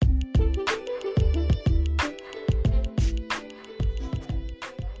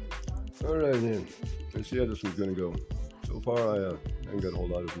and then let's see how this one's gonna go. So far, I haven't got a whole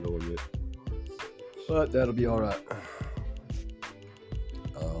lot of them going yet, but that'll be all right.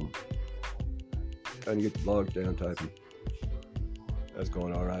 Trying to get the blogs down typing. That's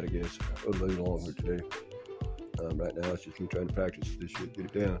going all right, I guess. A little bit longer today. Right now, it's just me trying to practice this shit, get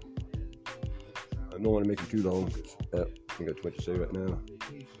it down. I don't want to make it too long because I ain't got too much to say right now.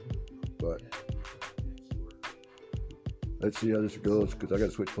 But let's see how this goes because I got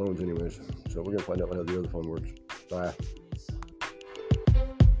to switch phones anyways. So we're going to find out how the other phone works. Bye.